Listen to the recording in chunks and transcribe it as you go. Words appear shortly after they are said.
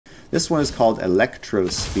This one is called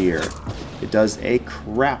ELECTROSPHERE. It does a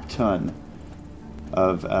crap ton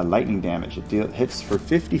of lightning damage. It hits for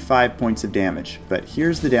 55 points of damage, but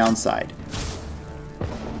here's the downside.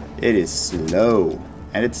 It is slow,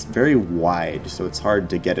 and it's very wide, so it's hard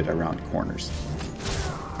to get it around corners.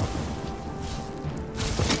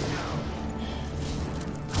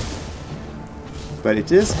 But it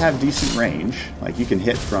does have decent range. Like, you can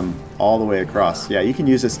hit from all the way across. Yeah, you can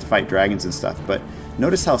use this to fight dragons and stuff, but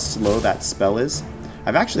notice how slow that spell is.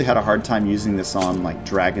 I've actually had a hard time using this on like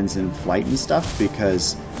dragons in flight and stuff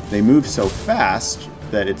because they move so fast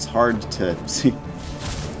that it's hard to see.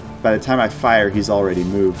 By the time I fire, he's already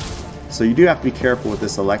moved. So you do have to be careful with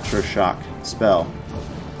this electroshock spell.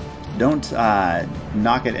 Don't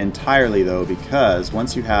knock it entirely though, because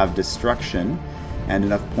once you have destruction and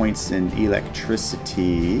enough points in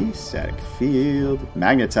electricity, static field,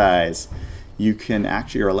 magnetize, you can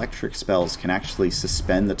actually, your electric spells can actually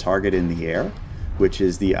suspend the target in the air, which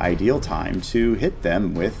is the ideal time to hit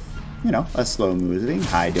them with, you know, a slow-moving,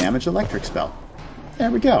 high-damage electric spell.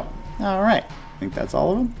 There we go. Alright, I think that's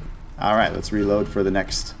all of them. Alright, let's reload for the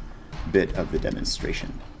next bit of the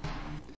demonstration.